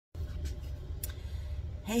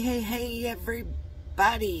Hey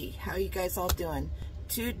everybody, how you guys all doing?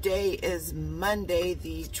 Today is Monday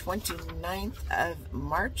the 29th of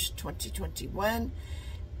March 2021,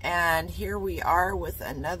 and here we are with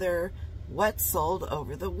another what sold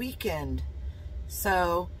over the weekend.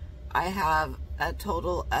 So I have a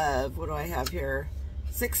total of, what do I have here,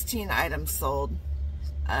 16 items sold.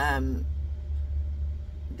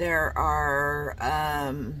 There are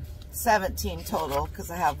 17 total because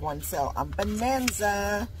I have one sale on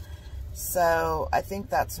Bonanza. So I think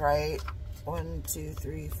that's right. 1, 2,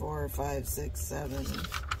 3, 4, 5, 6, 7,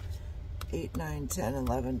 8, 9, 10,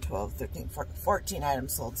 11, 12, 13, 14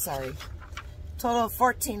 items sold. Sorry. Total of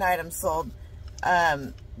 14 items sold.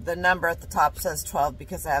 The number at the top says 12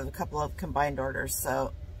 because I have a couple of combined orders.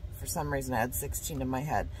 So for some reason I had 16 in my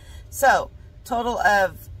head. So total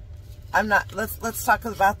of, let's talk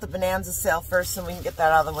about the Bonanza sale first, and we can get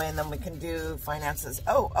that out of the way, and then we can do finances.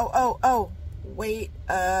 Wait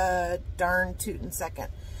a darn tootin' second.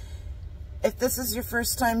 If this is your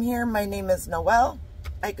first time here, my name is Noelle.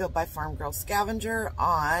 I go by Farm Girl Scavenger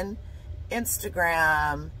on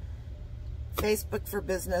Instagram, Facebook for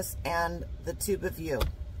Business, and the Tube of You.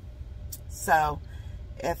 So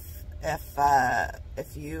if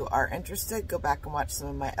you are interested, go back and watch some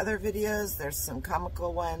of my other videos. There's some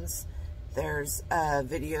comical ones. There's a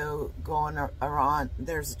video going around.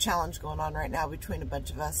 There's a challenge going on right now between a bunch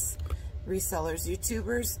of us resellers,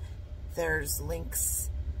 YouTubers. There's links.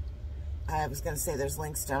 I was going to say there's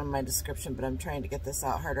links down in my description, but I'm trying to get this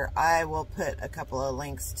out harder. I will put a couple of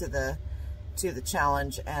links to the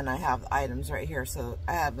challenge, and I have items right here. So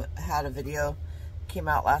I have had a video came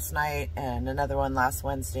out last night and another one last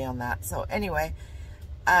Wednesday on that. So anyway,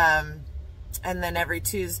 and then every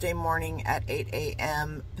Tuesday morning at 8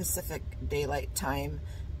 a.m. Pacific Daylight Time,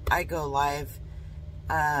 I go live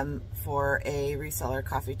for a reseller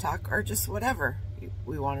coffee talk, or just whatever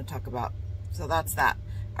we want to talk about. So that's that.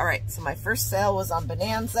 All right, so my first sale was on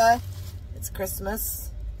Bonanza. It's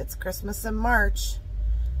Christmas. It's Christmas in March.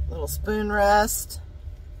 Little spoon rest.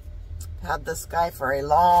 Had this guy for a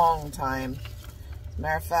long time. As a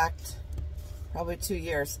matter of fact, probably 2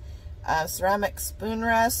 years. Ceramic spoon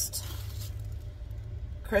rest.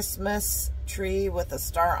 Christmas tree with a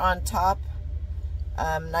star on top.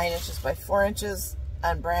 9 inches by 4 inches.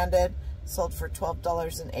 Unbranded. Sold for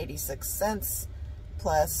 $12.86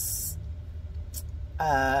 plus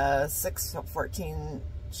 $6.14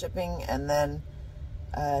 shipping, and then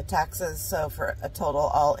taxes. So for a total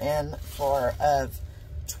all in of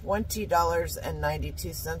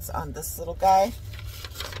 $20.92 on this little guy.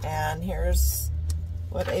 And here's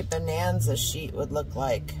what a Bonanza sheet would look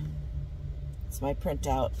like. It's my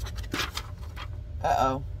printout.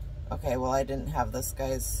 Okay, well, I didn't have this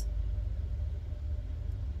guy's.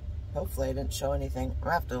 Hopefully I didn't show anything. I'm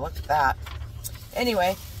gonna have to look at that.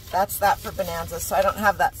 Anyway, that's that for Bonanza. So I don't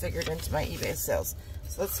have that figured into my eBay sales.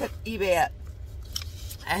 So let's hit eBay up.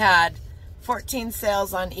 I had 14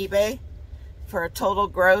 sales on eBay for a total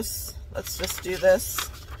gross, let's just do this,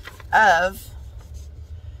 of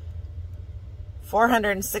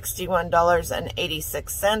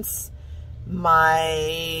 $461.86.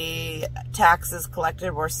 My taxes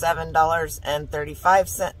collected were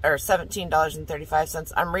 $7.35 or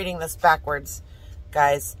 $17.35. I'm reading this backwards,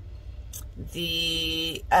 guys.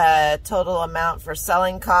 The total amount for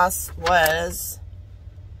selling costs was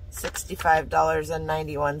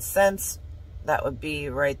 $65.91. That would be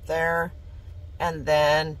right there. And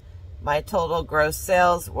then my total gross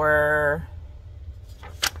sales were,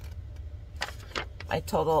 my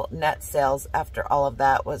total net sales after all of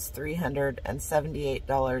that was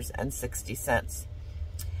 $378.60.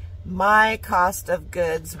 My cost of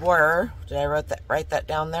goods were, did I write that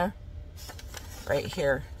down there? Right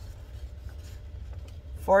here.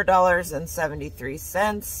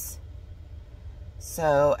 $4.73.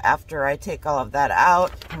 So after I take all of that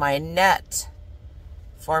out, my net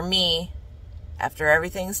for me, after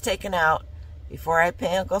everything's taken out, before I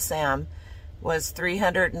pay Uncle Sam, was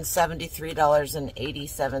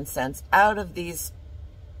 $373.87 out of these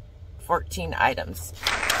 14 items.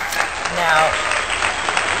 Now,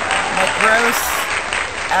 my gross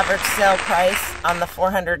average sale price on the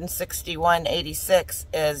 $461.86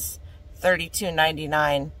 is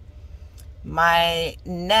 $32.99. My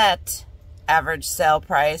net average sale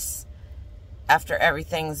price after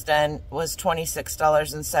everything's done was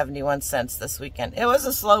 $26.71 this weekend. It was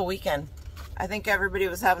a slow weekend. I think everybody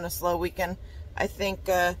was having a slow weekend. I think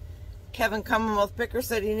Kevin Commonwealth Picker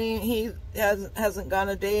said he hasn't gone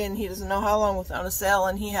a day, and he doesn't know how long without a sale,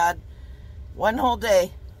 and he had one whole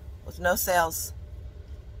day with no sales.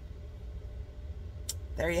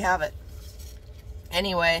 There you have it.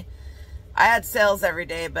 Anyway, I had sales every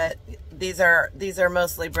day, but these are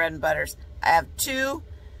mostly bread and butters. I have 2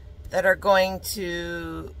 that are going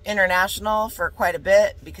to international for quite a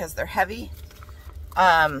bit because they're heavy.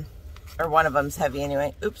 Or one of them's heavy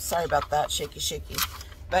anyway. Oops, sorry about that. Shaky, shaky.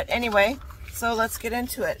 But anyway, so let's get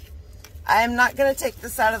into it. I'm not going to take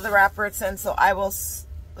this out of the wrapper it's in, so I will,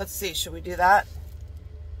 let's see, should we do that?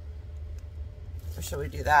 Or should we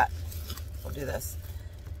do that? We'll do this.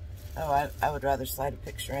 Oh, I would rather slide a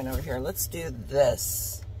picture in over here. Let's do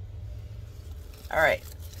this. All right.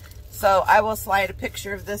 So I will slide a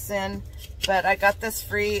picture of this in, but I got this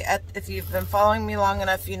free if you've been following me long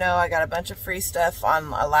enough, you know I got a bunch of free stuff on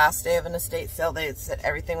a last day of an estate sale. They said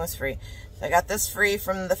everything was free. So I got this free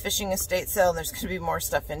from the fishing estate sale, and there's going to be more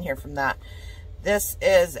stuff in here from that. This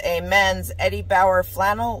is a men's Eddie Bauer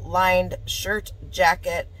flannel lined shirt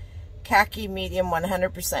jacket, khaki medium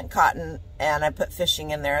 100% cotton, and I put fishing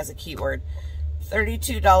in there as a keyword.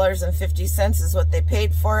 $32.50 is what they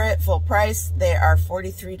paid for it, full price. They are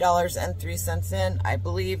 $43.03 in. I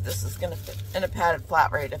believe this is going to fit in a padded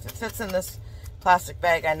flat rate. If it fits in this plastic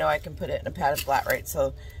bag, I know I can put it in a padded flat rate,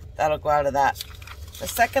 so that'll go out of that. The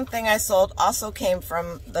second thing I sold also came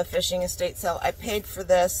from the fishing estate sale. I paid for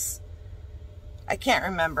this, I can't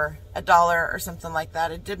remember, $1 or something like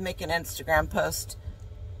that. I did make an Instagram post.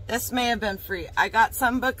 This may have been free. I got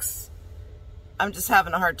some books. I'm just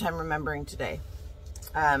having a hard time remembering today.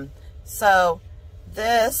 So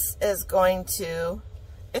this is going to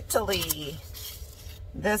Italy.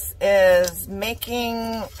 This is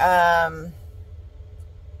making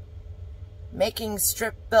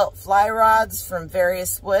strip-built fly rods from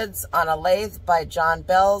various woods on a lathe by John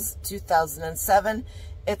Bells, 2007.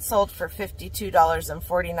 It sold for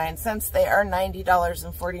 $52.49. They are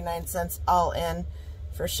 $90.49 all in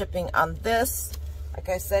for shipping on this. Like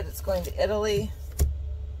I said, it's going to Italy.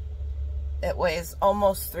 It weighs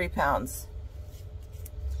almost 3 pounds.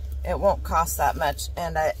 It won't cost that much,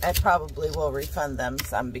 and I probably will refund them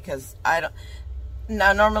some because I don't.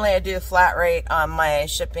 Now, normally I do a flat rate on my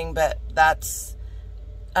shipping, but that's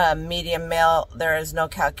medium mail. There is no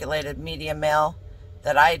calculated medium mail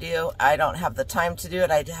that I do. I don't have the time to do it.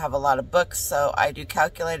 I have a lot of books, so I do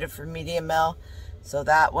calculated for medium mail. So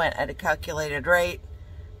that went at a calculated rate.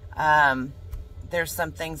 There's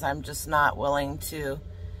some things I'm just not willing to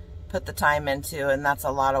put the time into, and that's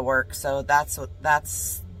a lot of work. So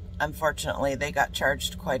that's unfortunately, they got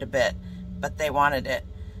charged quite a bit, but they wanted it.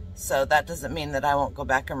 So that doesn't mean that I won't go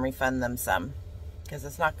back and refund them some, because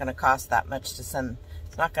it's not going to cost that much to send.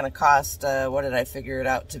 It's not going to cost, what did I figure it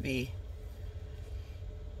out to be?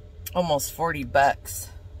 Almost 40 bucks.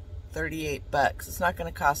 38 bucks. It's not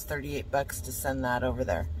going to cost 38 bucks to send that over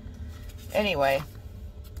there. Anyway,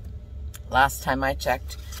 last time I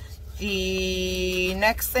checked. The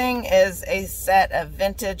next thing is a set of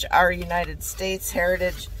vintage Our United States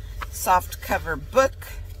Heritage soft cover book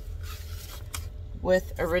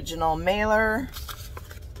with original mailer.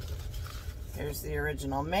 Here's the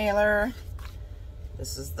original mailer.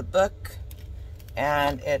 This is the book,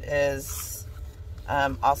 and it is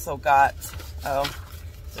also got, oh,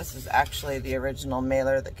 this is actually the original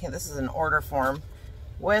mailer that came. This is an order form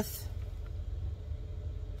with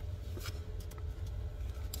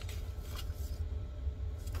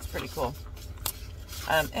pretty cool.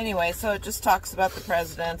 Anyway, so it just talks about the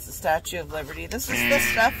presidents, the Statue of Liberty. This is the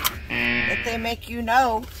stuff that they make you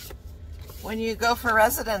know when you go for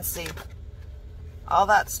residency. All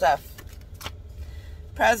that stuff.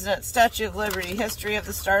 President, Statue of Liberty, History of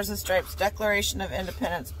the Stars and Stripes, Declaration of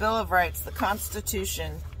Independence, Bill of Rights, the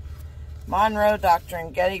Constitution, Monroe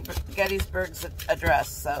Doctrine, Gettysburg's Address.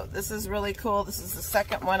 So this is really cool. This is the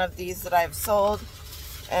second one of these that I've sold,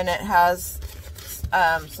 and it has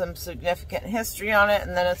some significant history on it,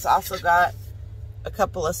 and then it's also got a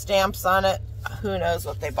couple of stamps on it. Who knows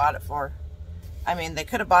what they bought it for? I mean, they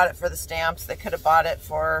could have bought it for the stamps. They could have bought it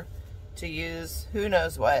to use who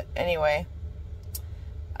knows what. Anyway,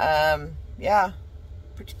 yeah,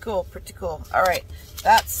 pretty cool, pretty cool. All right,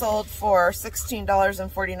 that sold for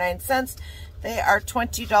 $16.49. They are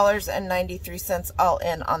 $20.93 all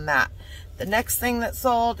in on that. The next thing that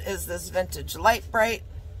sold is this vintage Light Bright.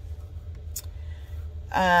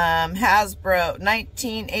 Hasbro,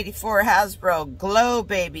 1984 Hasbro Glow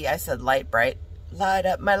Baby. I said Light Bright. Light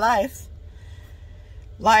up my life.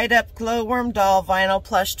 Light up glowworm doll, vinyl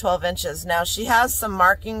plush, 12 inches. Now she has some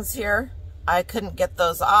markings here. I couldn't get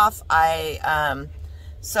those off. I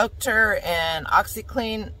soaked her in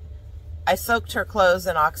OxyClean. I soaked her clothes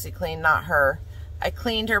in OxyClean, not her. I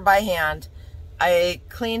cleaned her by hand. I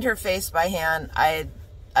cleaned her face by hand. I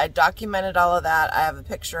documented all of that. I have a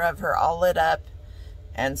picture of her all lit up.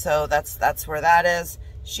 And so that's where that is.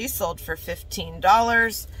 She sold for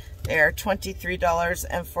 $15. They are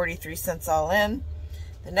 $23.43 all in.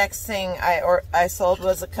 The next thing I sold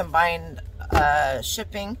was a combined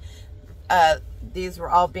shipping. These were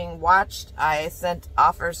all being watched. I sent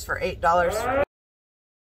offers for $8.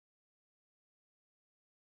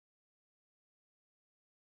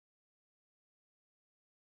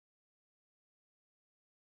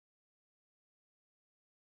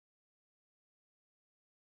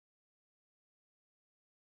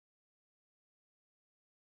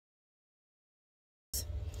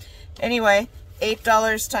 Anyway,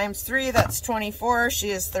 $8 times 3, that's 24. She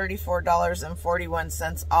is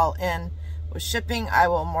 $34.41 all in with shipping. I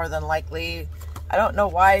will more than likely, I don't know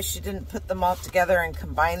why she didn't put them all together and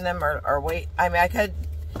combine them or wait. I mean,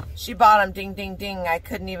 she bought them, ding, ding, ding. I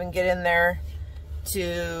couldn't even get in there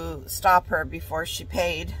to stop her before she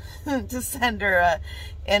paid to send her a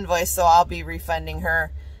invoice. So I'll be refunding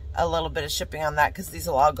her a little bit of shipping on that because these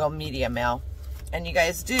will all go media mail. And you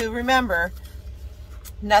guys do remember,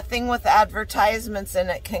 nothing with advertisements in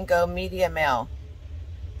it can go media mail.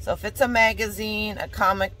 So if it's a magazine, a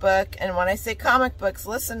comic book, and when I say comic books,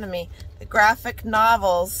 listen to me, the graphic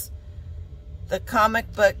novels, the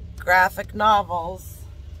comic book graphic novels,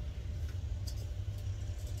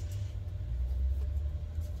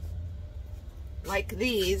 like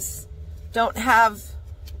these, don't have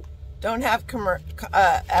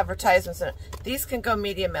advertisements in it. These can go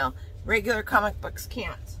media mail. Regular comic books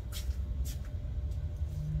can't.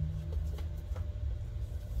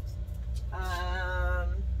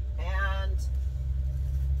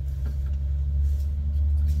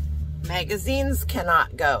 Magazines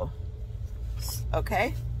cannot go,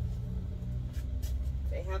 okay?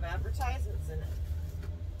 They have advertisements in it.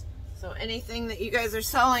 So anything that you guys are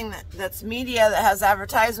selling that's media that has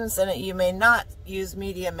advertisements in it, you may not use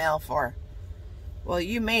media mail for. Well,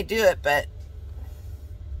 you may do it, but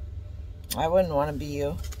I wouldn't want to be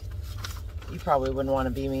you. You probably wouldn't want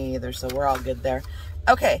to be me either, so we're all good there.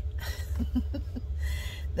 Okay.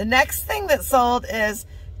 The next thing that sold is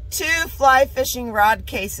 2 fly fishing rod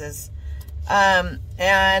cases. And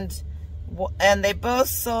they both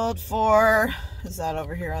sold for, is that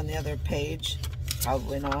over here on the other page?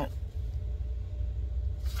 Probably not.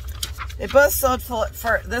 They both sold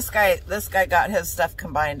for this guy got his stuff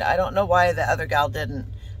combined. I don't know why the other gal didn't.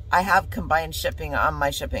 I have combined shipping on my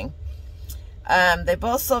shipping. They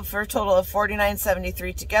both sold for a total of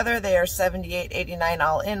 $49.73 together. They are $78.89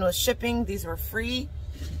 all in with shipping. These were free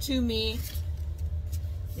to me.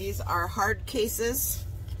 These are hard cases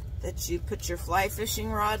that you put your fly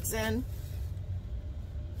fishing rods in.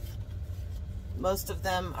 Most of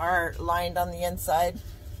them are lined on the inside.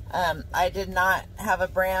 I did not have a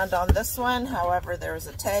brand on this one. However, there was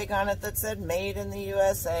a tag on it that said made in the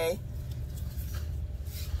USA.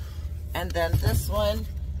 And then this one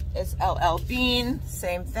is LL Bean,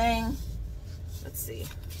 same thing. Let's see.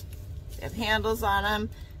 They have handles on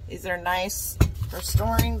them. These are nice for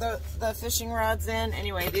storing the fishing rods in.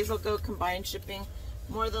 Anyway, these will go combined shipping.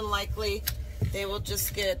 More than likely, they will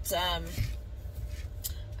just get, I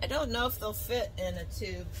don't know if they'll fit in a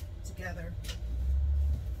tube together.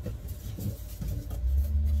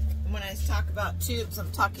 When I talk about tubes,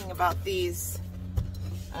 I'm talking about these.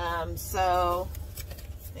 So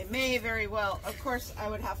they may very well, of course, I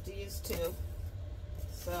would have to use 2.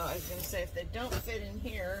 So I was going to say, if they don't fit in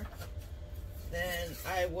here, then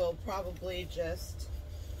I will probably just,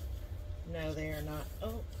 no, they are not.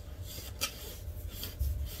 Oh.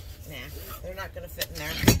 Nah, they're not going to fit in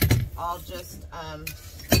there. I'll just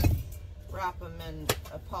wrap them in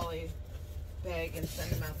a poly bag and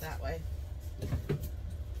send them out that way.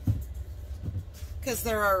 Because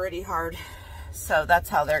they're already hard. So that's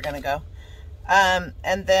how they're going to go.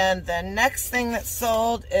 And then the next thing that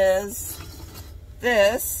sold is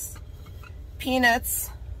this. Peanuts.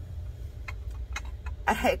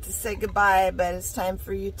 I hate to say goodbye, but it's time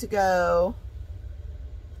for you to go.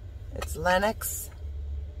 It's Lennox.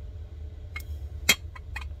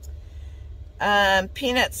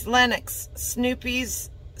 Peanuts, Lennox, Snoopy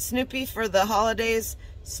for the holidays,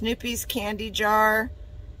 Snoopy's Candy Jar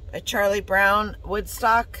by Charlie Brown,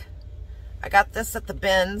 Woodstock. I got this at the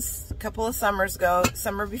bins a couple of summers ago,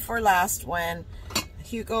 summer before last, when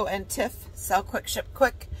Hugo and Tiff Sell Quick Ship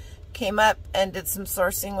Quick came up and did some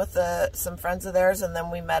sourcing with some friends of theirs, and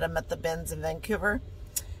then we met them at the bins in Vancouver.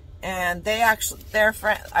 And they actually, their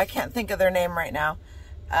friend, I can't think of their name right now.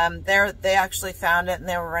 They actually found it and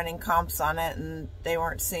they were running comps on it and they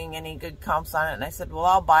weren't seeing any good comps on it. And I said, well,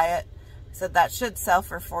 I'll buy it. I said, that should sell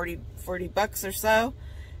for 40 bucks or so.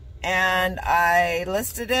 And I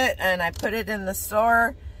listed it and I put it in the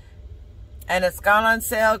store. And it's gone on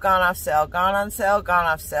sale, gone off sale, gone on sale, gone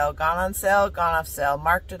off sale, gone on sale, gone off sale.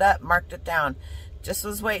 Marked it up, marked it down. Just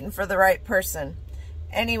was waiting for the right person.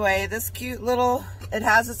 Anyway, this cute little, it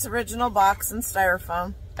has its original box and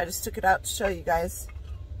styrofoam. I just took it out to show you guys.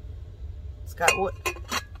 It's got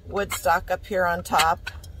wood stock up here on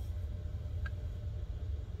top.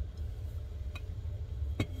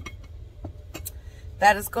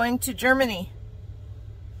 That is going to Germany.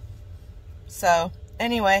 So,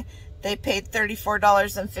 anyway, they paid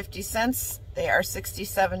 $34.50. They are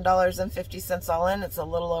 $67.50 all in. It's a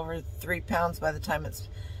little over 3 pounds by the time it's,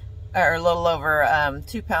 or a little over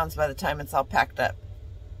 2 pounds by the time it's all packed up.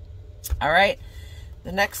 All right.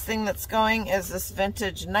 The next thing that's going is this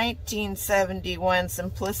vintage 1971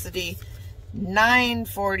 Simplicity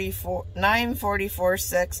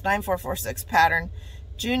 9446 pattern.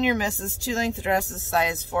 Junior Misses, 2-length dresses,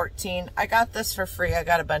 size 14. I got this for free. I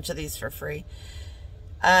got a bunch of these for free.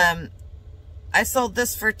 I sold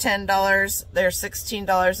this for $10. They're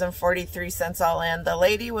 $16.43 all in. The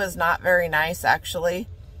lady was not very nice, actually.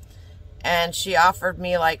 And she offered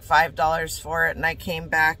me like $5 for it. And I came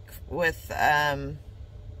back with, I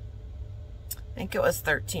think it was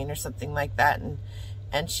 13 or something like that.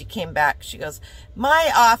 And she came back. She goes,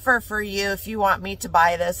 my offer for you, if you want me to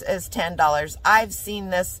buy this, is $10. I've seen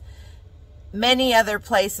this many other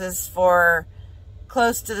places for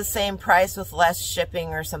close to the same price with less shipping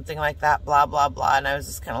or something like that, blah, blah, blah. And I was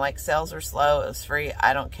just kind of like, sales were slow. It was free.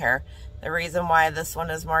 I don't care. The reason why this one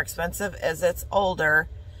is more expensive is it's older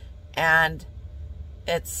and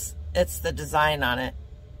it's the design on it.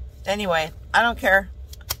 Anyway, I don't care.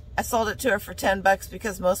 I sold it to her for 10 bucks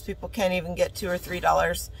because most people can't even get $2 or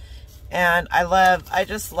 $3. And I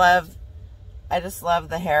just love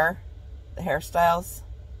the hairstyles.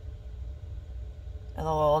 And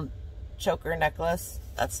the little choker necklace.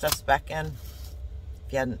 That stuff's back in.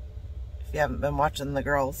 If you haven't been watching the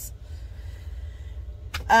girls.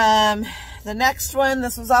 The next one,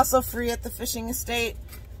 this was also free at the fishing estate.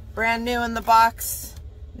 Brand new in the box.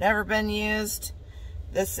 Never been used.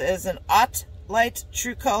 This is an Light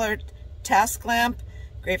True Color task lamp.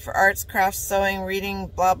 Great for arts, crafts, sewing, reading,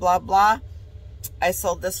 blah, blah, blah. I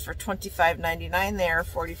sold this for $25.99. They are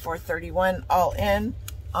 $44.31 all in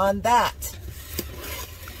on that.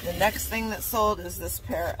 The next thing that sold is this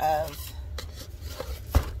pair of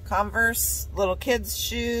Converse little kids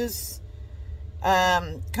shoes.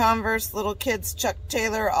 Converse little kids Chuck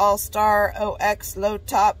Taylor All-Star OX low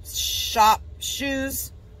top shop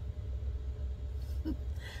shoes.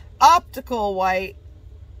 Optical white.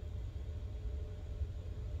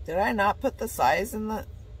 Did I not put the size in the...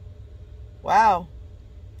 Wow.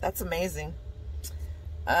 That's amazing.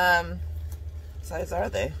 Size are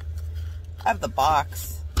they? I have the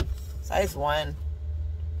box. Size 1.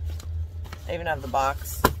 I even have the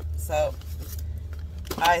box. So,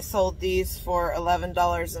 I sold these for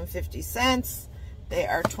 $11.50. They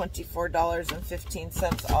are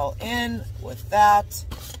 $24.15 all in with that.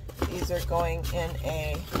 These are going in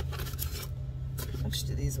a... How much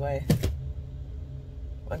do these weigh?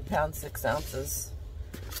 1 pound, 6 ounces.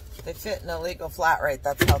 They fit in a legal flat rate.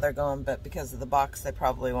 That's how they're going, but because of the box, they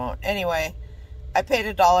probably won't. Anyway, I paid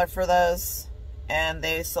 $1 for those, and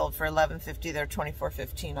they sold for $11.50. They're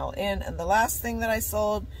 $24.15 all in. And the last thing that I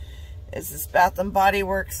sold is this Bath & Body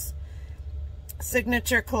Works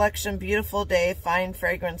Signature Collection Beautiful Day Fine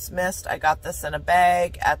Fragrance Mist. I got this in a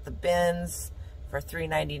bag at the bins for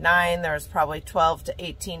 $3.99. There was probably 12 to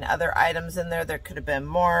 18 other items in there. There could have been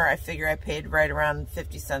more. I figure I paid right around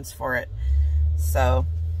 50 cents for it. So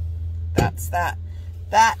that's that.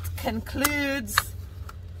 That concludes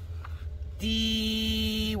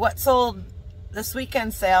the what sold this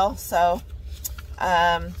weekend sale. So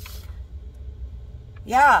yeah,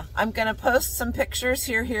 I'm gonna post some pictures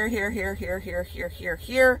here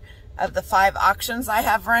of the 5 auctions I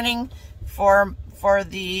have running for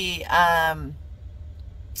the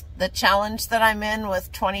challenge that I'm in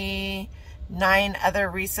with 29 other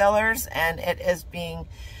resellers, and it is being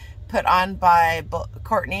put on by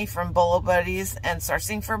Courtney from Bolo Buddies and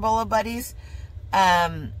Sourcing for Bolo Buddies.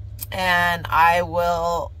 And I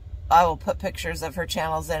will put pictures of her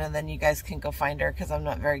channels in, and then you guys can go find her, because I'm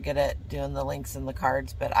not very good at doing the links and the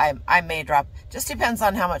cards, but I may drop. Just depends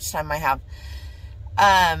on how much time I have.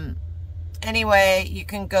 Anyway, you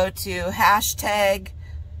can go to hashtag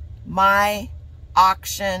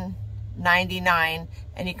myauction99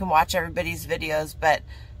 and you can watch everybody's videos, but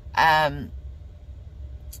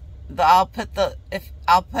I'll put a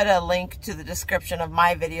link to the description of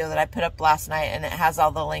my video that I put up last night, and it has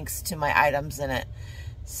all the links to my items in it.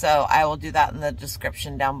 So I will do that in the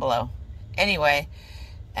description down below. Anyway,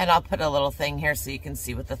 And I'll put a little thing here so you can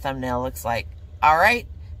see what the thumbnail looks like. All right,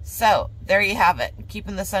 so there you have it. I'm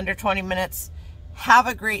keeping this under 20 minutes. Have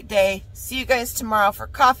a great day. See you guys tomorrow for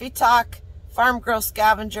Coffee Talk. Farm Girl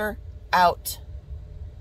Scavenger out.